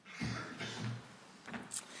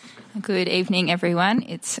Good evening, everyone.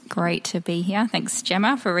 It's great to be here. Thanks,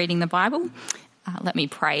 Gemma, for reading the Bible. Let me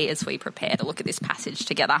pray as we prepare to look at this passage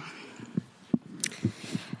together.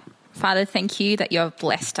 Father, thank you that you have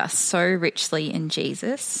blessed us so richly in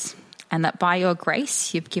Jesus, and that by your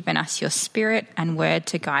grace you've given us your Spirit and word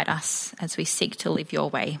to guide us as we seek to live your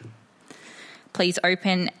way. Please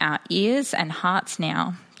open our ears and hearts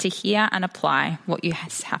now to hear and apply what you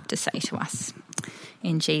have to say to us.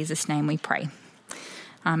 In Jesus' name we pray.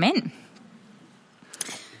 Amen.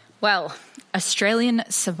 Well, Australian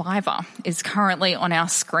Survivor is currently on our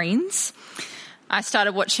screens. I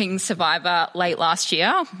started watching Survivor late last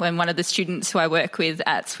year when one of the students who I work with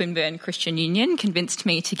at Swinburne Christian Union convinced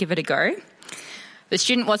me to give it a go. The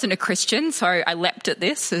student wasn't a Christian, so I leapt at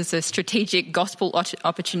this as a strategic gospel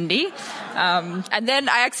opportunity. And then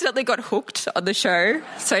I accidentally got hooked on the show,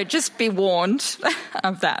 so just be warned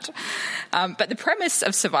of that. But the premise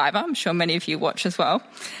of Survivor, I'm sure many of you watch as well,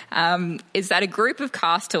 is that a group of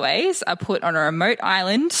castaways are put on a remote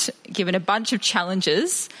island, given a bunch of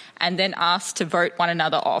challenges, and then asked to vote one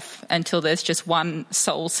another off until there's just one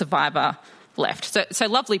sole survivor left. So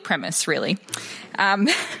lovely premise, really.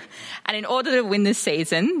 And in order to win this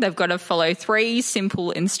season, they've got to follow 3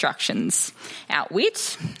 simple instructions: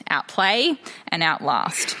 outwit, outplay, and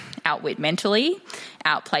outlast. Outwit mentally,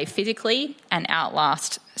 outplay physically, and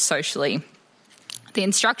outlast socially. The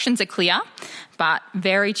instructions are clear, but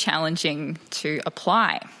very challenging to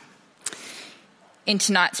apply. In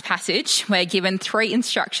tonight's passage, we're given 3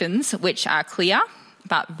 instructions which are clear,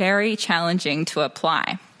 but very challenging to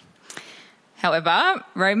apply. However,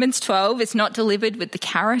 Romans 12 is not delivered with the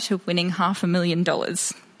carrot of winning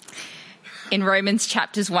 $500,000. In Romans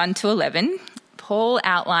chapters 1 to 11, Paul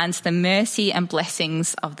outlines the mercy and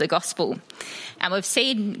blessings of the gospel. And we've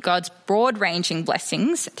seen God's broad-ranging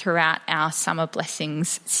blessings throughout our Summer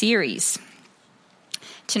Blessings series.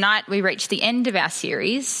 Tonight we reach the end of our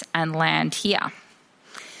series and land here.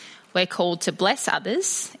 We're called to bless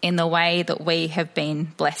others in the way that we have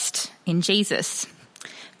been blessed in Jesus,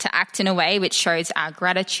 to act in a way which shows our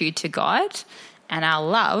gratitude to God and our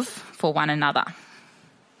love for one another.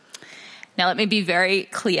 Now, let me be very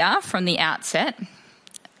clear from the outset.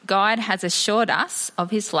 God has assured us of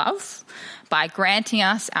his love by granting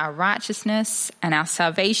us our righteousness and our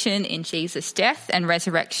salvation in Jesus' death and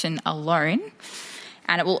resurrection alone.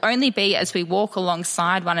 And it will only be as we walk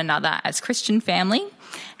alongside one another as Christian family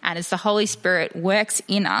and as the Holy Spirit works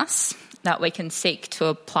in us that we can seek to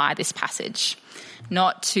apply this passage,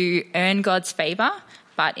 not to earn God's favour,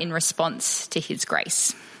 but in response to his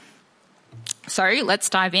grace. So let's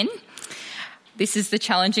dive in. This is the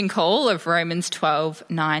challenging call of Romans 12,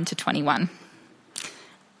 9 to 21.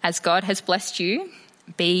 As God has blessed you,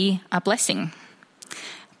 be a blessing.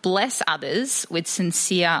 Bless others with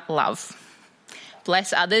sincere love.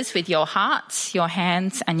 Bless others with your hearts, your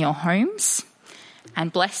hands, and your homes,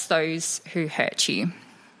 and bless those who hurt you.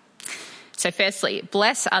 So firstly,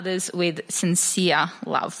 bless others with sincere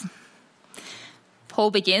love. Paul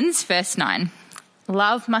begins, verse 9.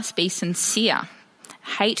 Love must be sincere.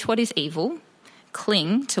 Hate what is evil.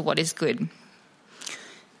 Cling to what is good.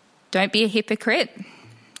 Don't be a hypocrite.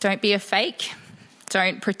 Don't be a fake.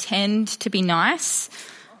 Don't pretend to be nice.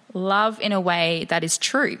 Love in a way that is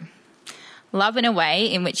true. Love in a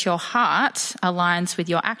way in which your heart aligns with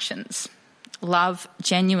your actions. Love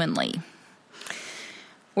genuinely.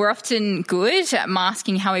 We're often good at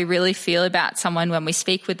masking how we really feel about someone when we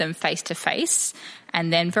speak with them face to face,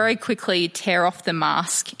 and then very quickly tear off the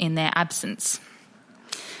mask in their absence.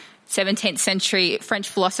 17th century French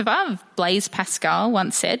philosopher Blaise Pascal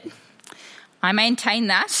once said, "I maintain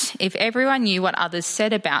that if everyone knew what others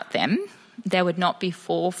said about them, there would not be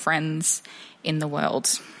 4 friends in the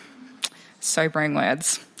world." Sobering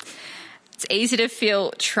words. It's easy to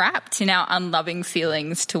feel trapped in our unloving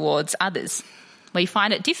feelings towards others. We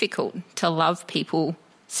find it difficult to love people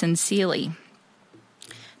sincerely.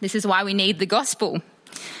 This is why we need the gospel.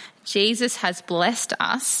 Jesus has blessed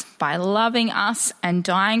us by loving us and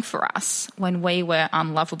dying for us when we were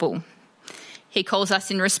unlovable. He calls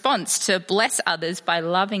us in response to bless others by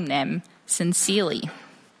loving them sincerely.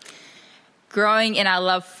 Growing in our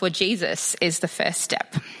love for Jesus is the first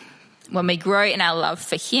step. When we grow in our love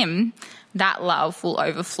for him, that love will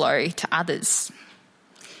overflow to others.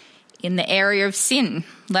 In the area of sin,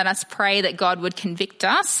 let us pray that God would convict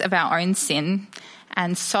us of our own sin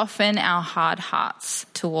and soften our hard hearts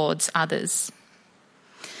towards others.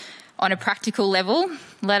 On a practical level,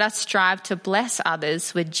 let us strive to bless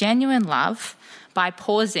others with genuine love by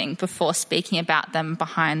pausing before speaking about them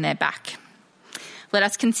behind their back. Let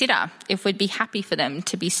us consider if we'd be happy for them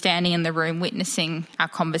to be standing in the room witnessing our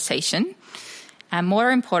conversation, And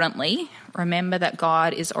more importantly, remember that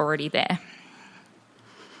God is already there.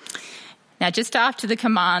 Now, just after the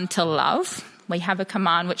command to love, we have a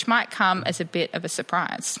command which might come as a bit of a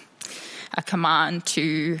surprise. A command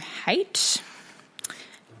to hate.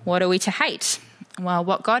 What are we to hate? Well,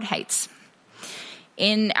 what God hates.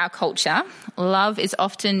 In our culture, love is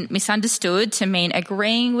often misunderstood to mean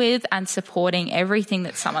agreeing with and supporting everything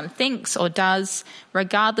that someone thinks or does,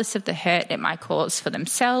 regardless of the hurt it might cause for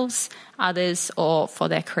themselves, others, or for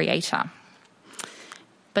their Creator.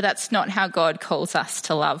 But that's not how God calls us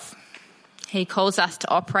to love. He calls us to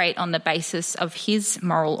operate on the basis of his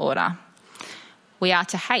moral order. We are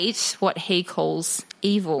to hate what he calls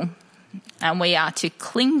evil, and we are to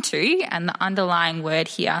cling to, and the underlying word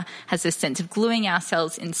here has a sense of gluing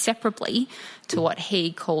ourselves inseparably to what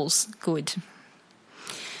he calls good.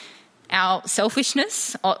 Our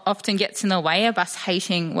selfishness often gets in the way of us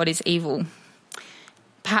hating what is evil.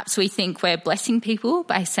 Perhaps we think we're blessing people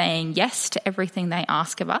by saying yes to everything they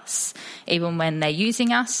ask of us, even when they're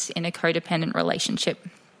using us in a codependent relationship.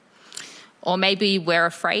 Or maybe we're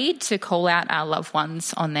afraid to call out our loved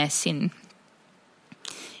ones on their sin.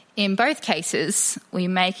 In both cases, we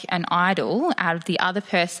make an idol out of the other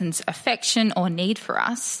person's affection or need for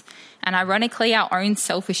us, and ironically, our own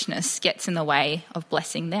selfishness gets in the way of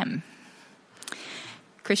blessing them.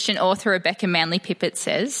 Christian author Rebecca Manley-Pippert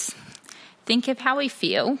says, "Think of how we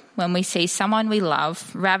feel when we see someone we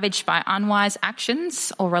love ravaged by unwise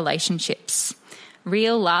actions or relationships.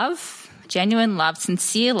 Real love, genuine love,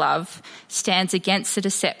 sincere love stands against the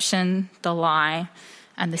deception, the lie,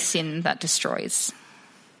 and the sin that destroys."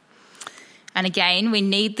 And again, we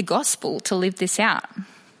need the gospel to live this out.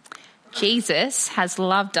 Jesus has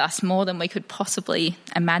loved us more than we could possibly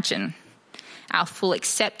imagine. Our full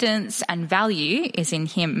acceptance and value is in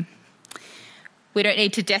him. We don't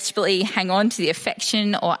need to desperately hang on to the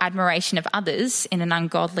affection or admiration of others in an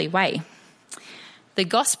ungodly way. The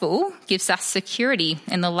gospel gives us security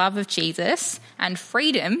in the love of Jesus and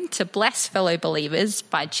freedom to bless fellow believers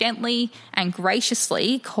by gently and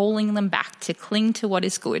graciously calling them back to cling to what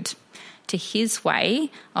is good, to his way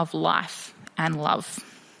of life and love.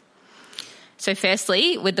 So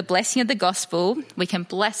firstly, with the blessing of the gospel, we can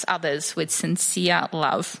bless others with sincere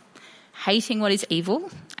love, hating what is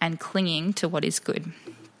evil and clinging to what is good.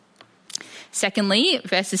 Secondly,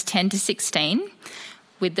 verses 10 to 16,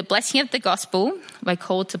 with the blessing of the gospel, we're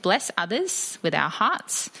called to bless others with our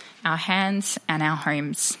hearts, our hands, and our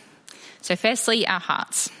homes. So firstly, our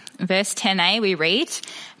hearts. Verse 10a, we read,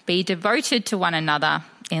 "Be devoted to one another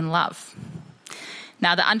in love."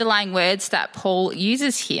 Now, the underlying words that Paul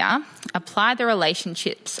uses here apply the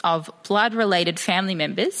relationships of blood-related family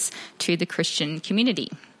members to the Christian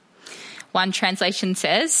community. One translation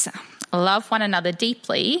says, "Love one another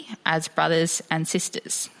deeply as brothers and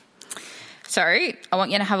sisters." So I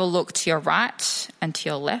want you to have a look to your right and to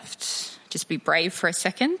your left. Just be brave for a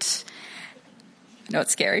second. I know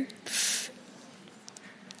it's scary.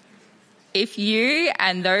 If you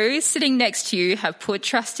and those sitting next to you have put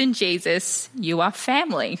trust in Jesus, you are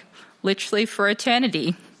family, literally for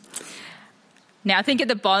eternity. Now think of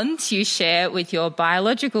the bonds you share with your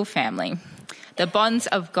biological family. The bonds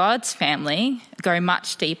of God's family go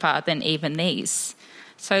much deeper than even these.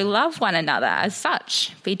 So love one another as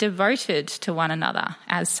such. Be devoted to one another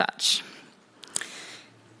as such.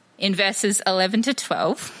 In verses 11 to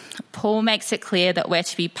 12, Paul makes it clear that we're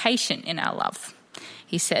to be patient in our love.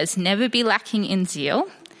 He says, "Never be lacking in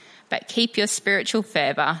zeal, but keep your spiritual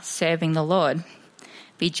fervour serving the Lord.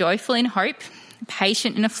 Be joyful in hope,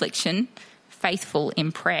 patient in affliction, faithful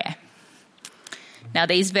in prayer." Now,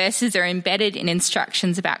 these verses are embedded in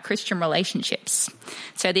instructions about Christian relationships.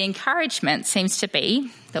 So the encouragement seems to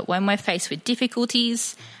be that when we're faced with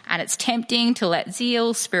difficulties and it's tempting to let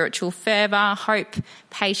zeal, spiritual fervour, hope,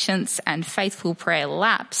 patience and faithful prayer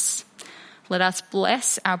lapse, let us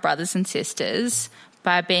bless our brothers and sisters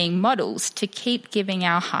by being models to keep giving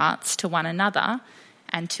our hearts to one another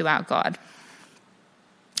and to our God.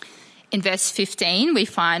 In verse 15, we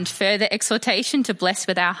find further exhortation to bless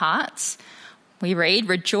with our hearts. We read,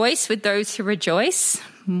 "Rejoice with those who rejoice,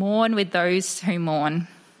 mourn with those who mourn."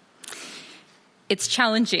 It's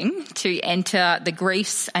challenging to enter the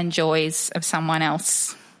griefs and joys of someone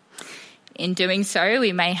else. In doing so,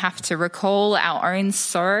 we may have to recall our own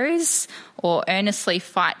sorrows or earnestly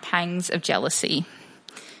fight pangs of jealousy.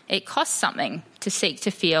 It costs something to seek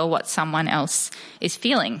to feel what someone else is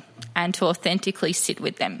feeling and to authentically sit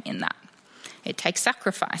with them in that. It takes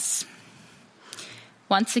sacrifice.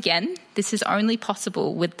 Once again, this is only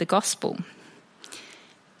possible with the gospel.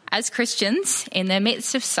 As Christians, in the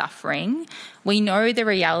midst of suffering, we know the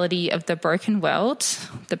reality of the broken world,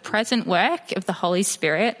 the present work of the Holy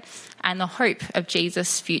Spirit, and the hope of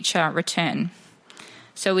Jesus' future return.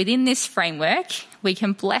 So within this framework, we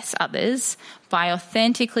can bless others by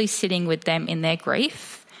authentically sitting with them in their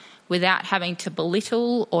grief without having to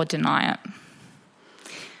belittle or deny it.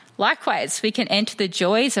 Likewise, we can enter the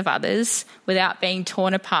joys of others without being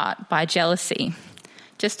torn apart by jealousy.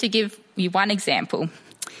 Just to give you one example,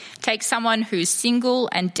 take someone who's single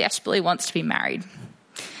and desperately wants to be married.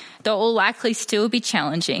 They'll all likely still be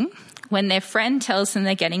challenging. When their friend tells them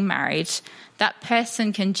they're getting married, that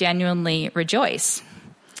person can genuinely rejoice.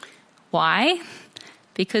 Why?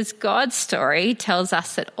 Because God's story tells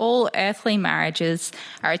us that all earthly marriages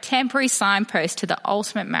are a temporary signpost to the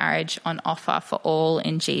ultimate marriage on offer for all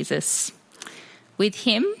in Jesus. With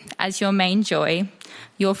him as your main joy,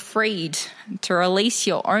 you're freed to release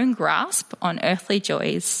your own grasp on earthly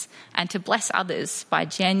joys and to bless others by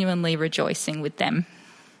genuinely rejoicing with them.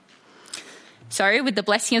 So, with the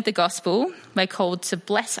blessing of the gospel, we're called to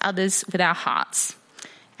bless others with our hearts,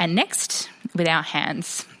 and next, with our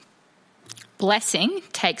hands. Blessing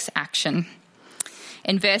takes action.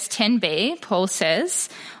 In verse 10b, Paul says,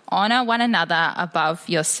 "Honour one another above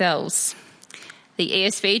yourselves." The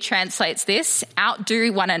ESV translates this,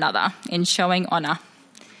 "outdo one another in showing honour."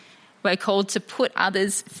 We're called to put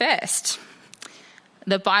others first.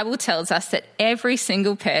 The Bible tells us that every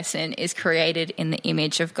single person is created in the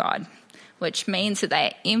image of God, which means that they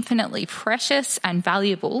are infinitely precious and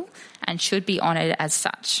valuable and should be honoured as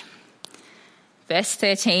such. Verse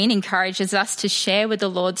 13 encourages us to share with the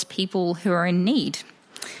Lord's people who are in need.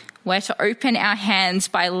 We're to open our hands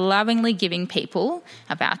by lovingly giving people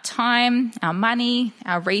of our time, our money,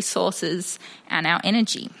 our resources, and our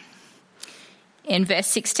energy. In verse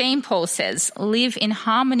 16, Paul says, "Live in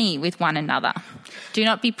harmony with one another. Do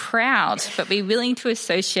not be proud, but be willing to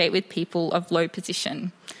associate with people of low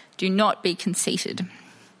position. Do not be conceited."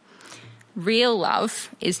 Real love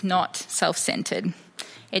is not self-centered.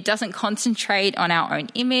 It doesn't concentrate on our own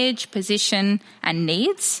image, position, and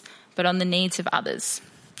needs, but on the needs of others.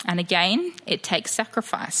 And again, it takes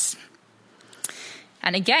sacrifice.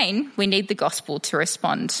 And again, we need the gospel to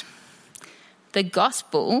respond. The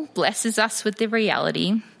gospel blesses us with the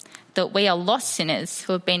reality that we are lost sinners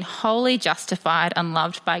who have been wholly justified and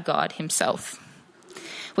loved by God himself.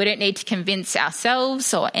 We don't need to convince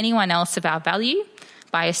ourselves or anyone else of our value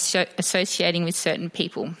by associating with certain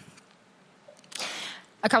people.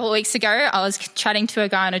 A couple of weeks ago, I was chatting to a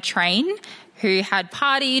guy on a train who had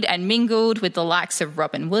partied and mingled with the likes of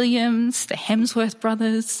Robin Williams, the Hemsworth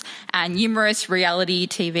brothers, and numerous reality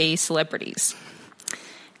TV celebrities.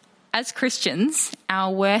 As Christians,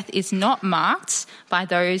 our worth is not marked by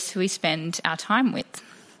those who we spend our time with.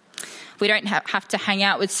 We don't have to hang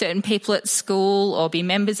out with certain people at school or be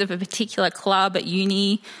members of a particular club at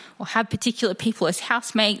uni or have particular people as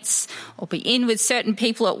housemates or be in with certain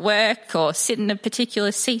people at work or sit in a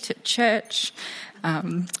particular seat at church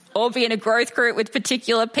or be in a growth group with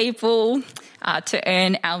particular people to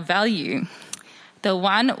earn our value. The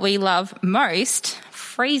one we love most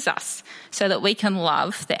frees us so that we can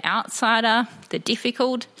love the outsider, the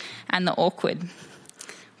difficult, and the awkward.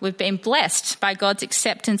 We've been blessed by God's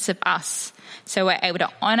acceptance of us, so we're able to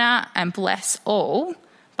honour and bless all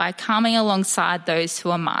by coming alongside those who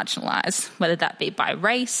are marginalised, whether that be by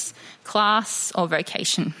race, class, or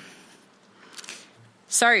vocation.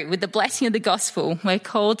 So, with the blessing of the gospel, we're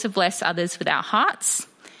called to bless others with our hearts,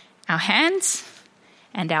 our hands,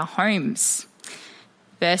 and our homes.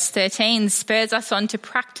 Verse 13 spurs us on to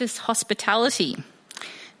practice hospitality.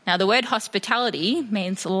 Now, the word hospitality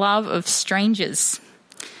means love of strangers.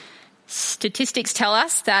 Statistics tell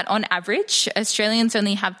us that on average, Australians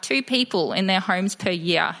only have 2 people in their homes per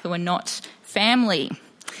year who are not family.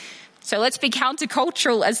 So let's be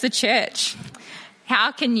countercultural as the church.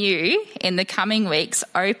 How can you, in the coming weeks,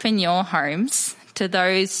 open your homes to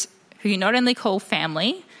those who you not only call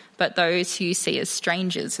family, but those who you see as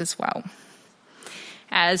strangers as well?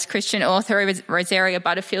 As Christian author Rosaria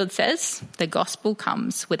Butterfield says, the gospel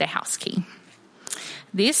comes with a house key.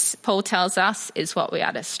 This, Paul tells us, is what we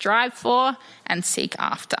are to strive for and seek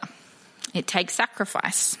after. It takes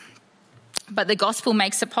sacrifice. But the gospel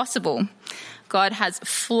makes it possible. God has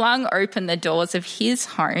flung open the doors of his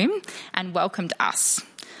home and welcomed us.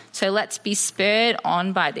 So let's be spurred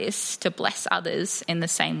on by this to bless others in the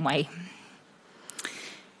same way.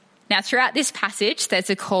 Now, throughout this passage, there's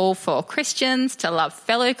a call for Christians to love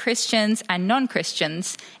fellow Christians and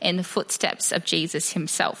non-Christians in the footsteps of Jesus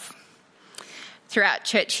himself. Throughout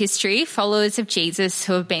church history, followers of Jesus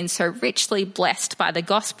who have been so richly blessed by the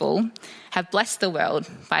gospel have blessed the world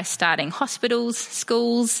by starting hospitals,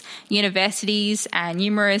 schools, universities, and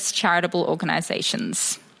numerous charitable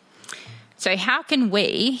organisations. So how can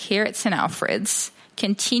we, here at St Alfred's,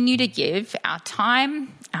 continue to give our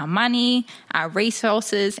time, our money, our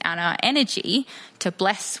resources, and our energy to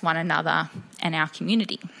bless one another and our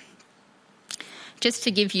community? Just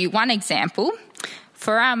to give you one example,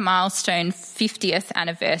 for our milestone 50th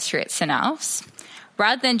anniversary at St Alf's,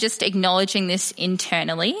 rather than just acknowledging this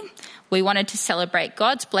internally, we wanted to celebrate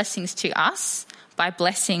God's blessings to us by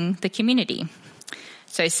blessing the community.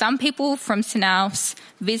 So some people from St Alf's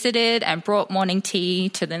visited and brought morning tea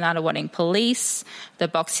to the Nunawading Police, the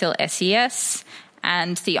Box Hill SES,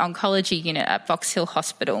 and the oncology unit at Box Hill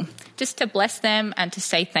Hospital, just to bless them and to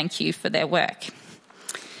say thank you for their work.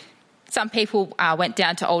 Some people went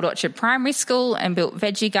down to Old Orchard Primary School and built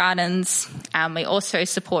veggie gardens. We also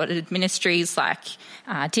supported ministries like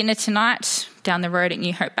Dinner Tonight down the road at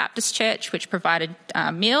New Hope Baptist Church, which provided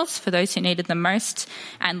meals for those who needed them most,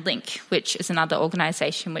 and Link, which is another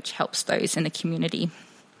organisation which helps those in the community.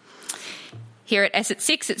 Here at S at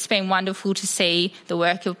 6, it's been wonderful to see the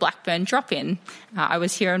work of Blackburn Drop-In. I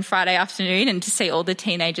was here on Friday afternoon, and to see all the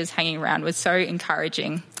teenagers hanging around was so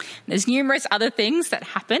encouraging. There's numerous other things that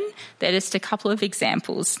happen. They're just a couple of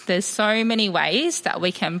examples. There's so many ways that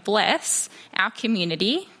we can bless our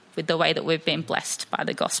community with the way that we've been blessed by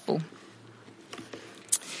the gospel.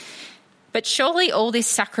 But surely all this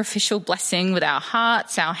sacrificial blessing with our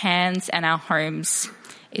hearts, our hands, and our homes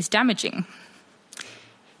is damaging.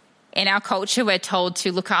 In our culture, we're told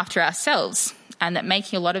to look after ourselves and that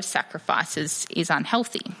making a lot of sacrifices is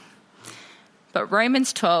unhealthy. But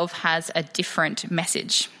Romans 12 has a different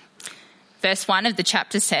message. Verse 1 of the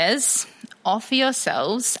chapter says, "Offer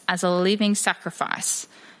yourselves as a living sacrifice,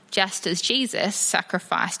 just as Jesus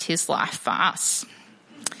sacrificed his life for us."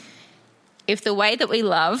 If the way that we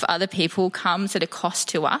love other people comes at a cost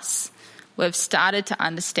to us, we've started to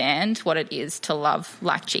understand what it is to love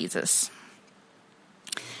like Jesus.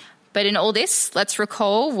 But in all this, let's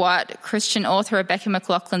recall what Christian author Rebecca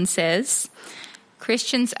McLaughlin says.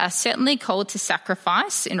 Christians are certainly called to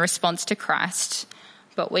sacrifice in response to Christ,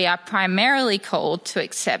 but we are primarily called to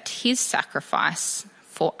accept his sacrifice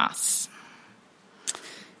for us.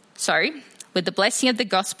 So, with the blessing of the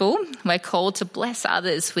gospel, we're called to bless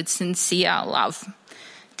others with sincere love,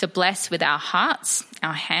 to bless with our hearts,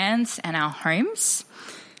 our hands, and our homes.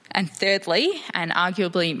 And thirdly, and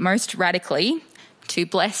arguably most radically, to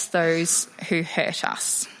bless those who hurt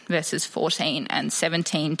us, verses 14 and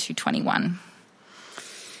 17 to 21.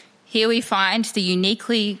 Here we find the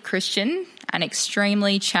uniquely Christian and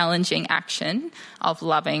extremely challenging action of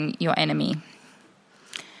loving your enemy.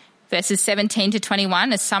 Verses 17 to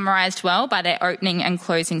 21 are summarised well by their opening and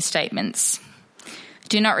closing statements.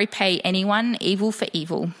 Do not repay anyone evil for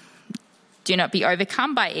evil. Do not be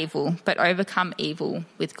overcome by evil, but overcome evil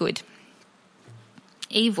with good.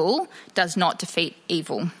 Evil does not defeat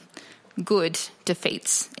evil. Good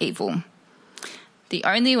defeats evil. The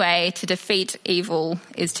only way to defeat evil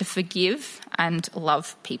is to forgive and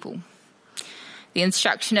love people. The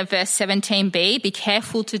instruction of verse 17b, be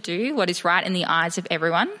careful to do what is right in the eyes of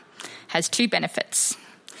everyone, has two benefits.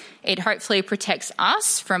 It hopefully protects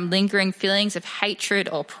us from lingering feelings of hatred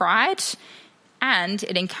or pride, and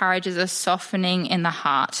it encourages a softening in the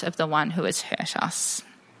heart of the one who has hurt us.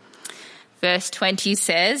 Verse 20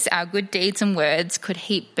 says, our good deeds and words could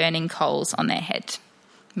heap burning coals on their head,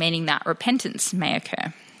 meaning that repentance may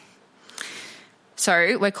occur.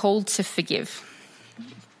 So we're called to forgive.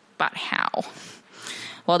 But how?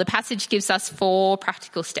 Well, the passage gives us 4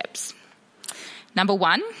 practical steps. Number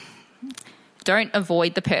 1, don't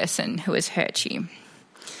avoid the person who has hurt you.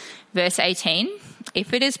 Verse 18,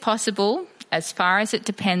 if it is possible, as far as it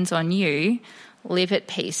depends on you, live at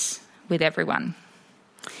peace with everyone.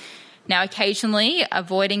 Now, occasionally,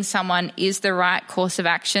 avoiding someone is the right course of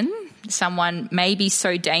action. Someone may be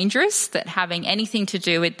so dangerous that having anything to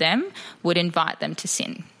do with them would invite them to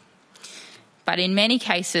sin. But in many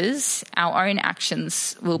cases, our own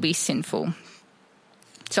actions will be sinful.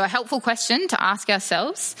 So a helpful question to ask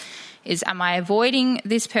ourselves is, am I avoiding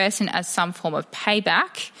this person as some form of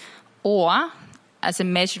payback or as a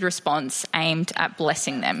measured response aimed at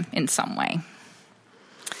blessing them in some way?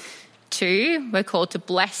 2, we're called to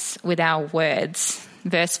bless with our words.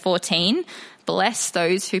 Verse 14, bless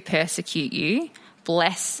those who persecute you,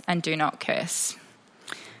 bless and do not curse.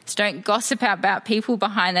 So don't gossip about people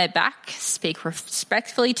behind their back, speak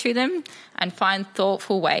respectfully to them, and find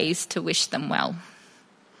thoughtful ways to wish them well.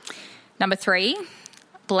 Number 3,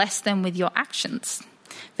 bless them with your actions.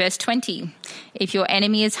 Verse 20, if your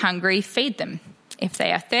enemy is hungry, feed them. If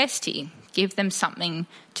they are thirsty, give them something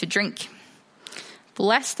to drink.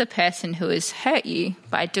 Bless the person who has hurt you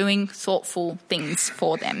by doing thoughtful things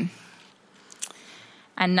for them.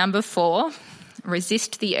 And number 4,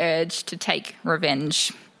 resist the urge to take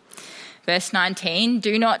revenge. Verse 19,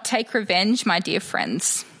 do not take revenge, my dear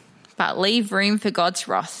friends, but leave room for God's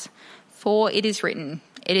wrath. For it is written,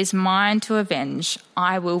 it is mine to avenge,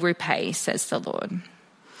 I will repay, says the Lord.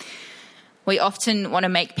 We often want to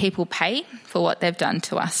make people pay for what they've done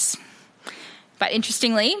to us. But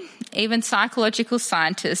interestingly, even psychological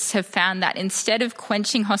scientists have found that instead of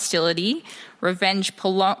quenching hostility, revenge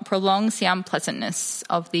prolongs the unpleasantness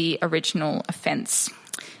of the original offence.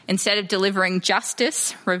 Instead of delivering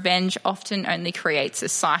justice, revenge often only creates a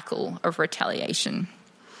cycle of retaliation.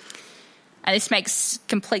 And this makes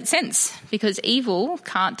complete sense because evil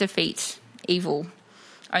can't defeat evil.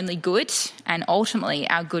 Only good, and ultimately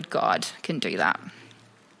our good God, can do that.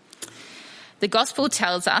 The gospel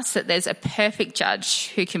tells us that there's a perfect judge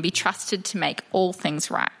who can be trusted to make all things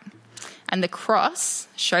right. And the cross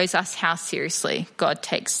shows us how seriously God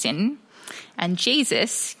takes sin. And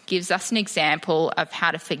Jesus gives us an example of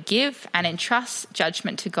how to forgive and entrust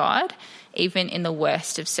judgment to God, even in the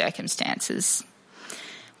worst of circumstances.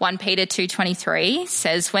 1 Peter 2:23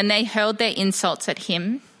 says, when they hurled their insults at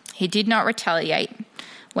him, he did not retaliate.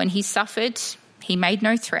 When he suffered, he made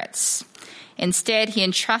no threats. Instead, he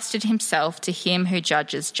entrusted himself to him who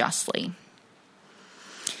judges justly.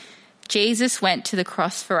 Jesus went to the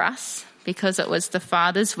cross for us because it was the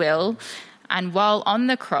Father's will, and while on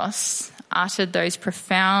the cross, uttered those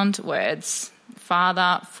profound words,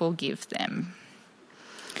 Father, forgive them.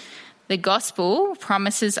 The gospel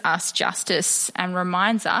promises us justice and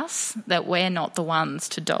reminds us that we're not the ones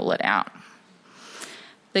to dole it out.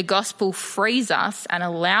 The gospel frees us and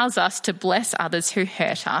allows us to bless others who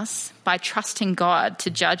hurt us by trusting God to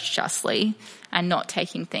judge justly and not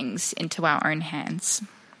taking things into our own hands.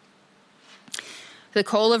 The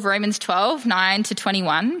call of Romans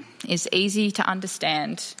 12:9-21 is easy to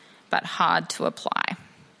understand but hard to apply.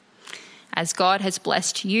 As God has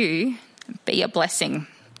blessed you, be a blessing.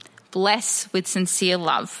 Bless with sincere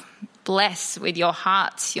love. Bless with your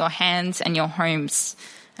hearts, your hands, and your homes.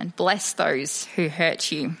 And bless those who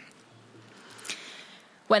hurt you.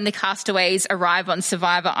 When the castaways arrive on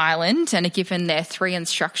Survivor Island and are given their 3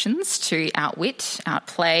 instructions to outwit,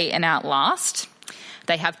 outplay, and outlast,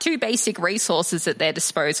 they have 2 basic resources at their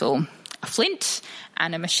disposal, a flint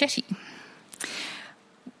and a machete.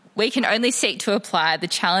 We can only seek to apply the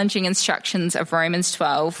challenging instructions of Romans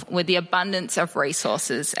 12 with the abundance of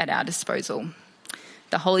resources at our disposal.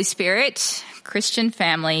 The Holy Spirit, Christian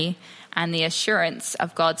family, and the assurance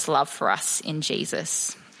of God's love for us in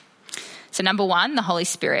Jesus. So number 1, the Holy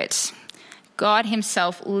Spirit. God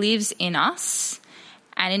himself lives in us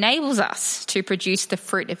and enables us to produce the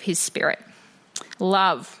fruit of his Spirit.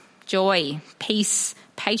 Love, joy, peace,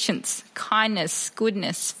 patience, kindness,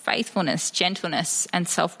 goodness, faithfulness, gentleness, and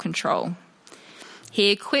self-control.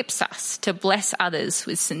 He equips us to bless others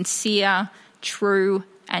with sincere, true,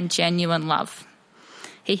 and genuine love.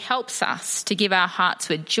 He helps us to give our hearts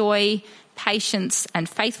with joy, patience, and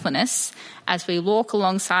faithfulness as we walk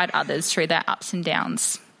alongside others through their ups and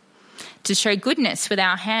downs. To show goodness with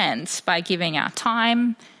our hands by giving our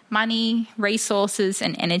time, money, resources,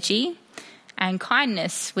 and energy, and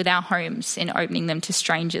kindness with our homes in opening them to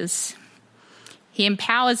strangers. He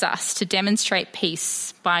empowers us to demonstrate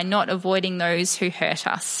peace by not avoiding those who hurt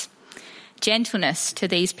us, gentleness to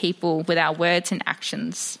these people with our words and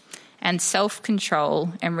actions, and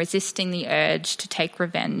self-control and resisting the urge to take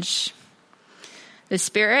revenge. The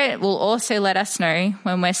Spirit will also let us know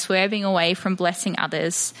when we're swerving away from blessing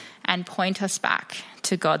others and point us back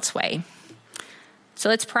to God's way. So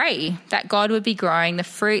let's pray that God would be growing the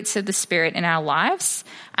fruits of the Spirit in our lives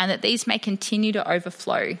and that these may continue to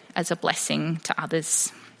overflow as a blessing to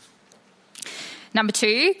others. Number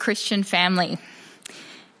 2, Christian family.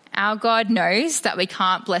 Our God knows that we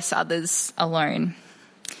can't bless others alone.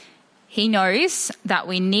 He knows that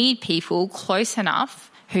we need people close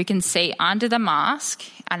enough who can see under the mask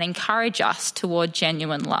and encourage us toward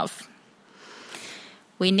genuine love.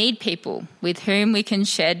 We need people with whom we can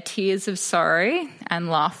shed tears of sorrow and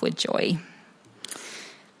laugh with joy.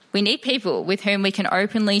 We need people with whom we can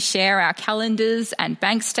openly share our calendars and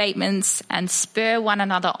bank statements and spur one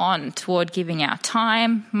another on toward giving our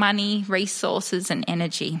time, money, resources, and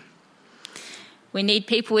energy. We need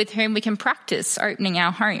people with whom we can practice opening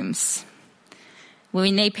our homes.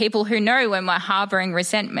 We need people who know when we're harbouring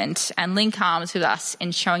resentment and link arms with us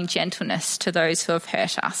in showing gentleness to those who have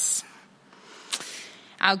hurt us.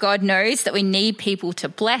 Our God knows that we need people to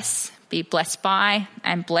bless, be blessed by,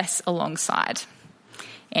 and bless alongside.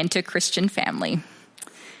 Enter Christian family.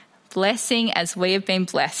 Blessing as we have been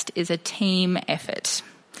blessed is a team effort.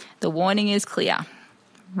 The warning is clear.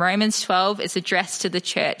 Romans 12 is addressed to the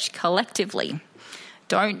church collectively.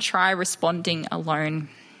 Don't try responding alone.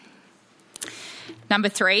 Number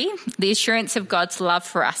 3, the assurance of God's love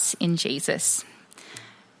for us in Jesus.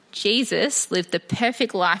 Jesus lived the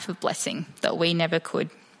perfect life of blessing that we never could.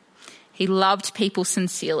 He loved people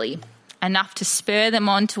sincerely, enough to spur them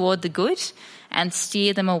on toward the good and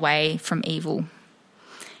steer them away from evil.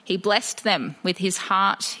 He blessed them with his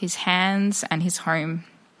heart, his hands, and his home.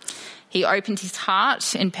 He opened his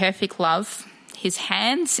heart in perfect love, his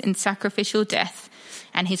hands in sacrificial death,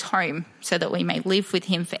 and his home so that we may live with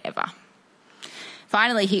him forever.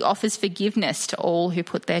 Finally, he offers forgiveness to all who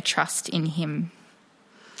put their trust in him.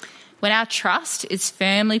 When our trust is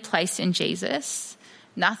firmly placed in Jesus,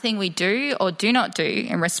 nothing we do or do not do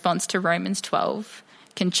in response to Romans 12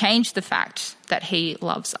 can change the fact that he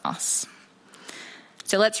loves us.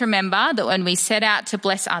 So let's remember that when we set out to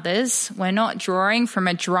bless others, we're not drawing from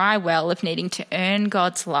a dry well of needing to earn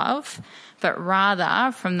God's love, but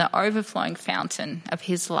rather from the overflowing fountain of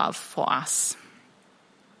his love for us.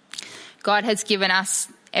 God has given us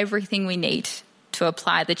everything we need to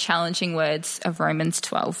apply the challenging words of Romans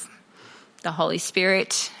 12. The Holy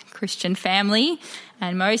Spirit, Christian family,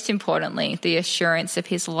 and most importantly, the assurance of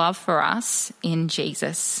his love for us in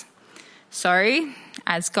Jesus. So,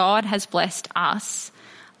 as God has blessed us,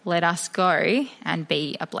 let us go and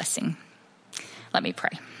be a blessing. Let me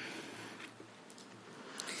pray.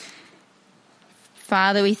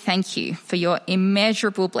 Father, we thank you for your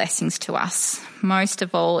immeasurable blessings to us, most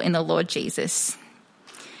of all in the Lord Jesus.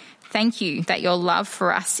 Thank you that your love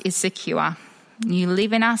for us is secure. You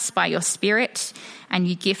live in us by your Spirit and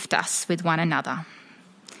you gift us with one another.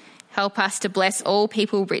 Help us to bless all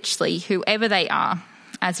people richly, whoever they are,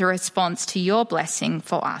 as a response to your blessing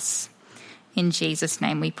for us. In Jesus'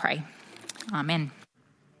 name we pray. Amen.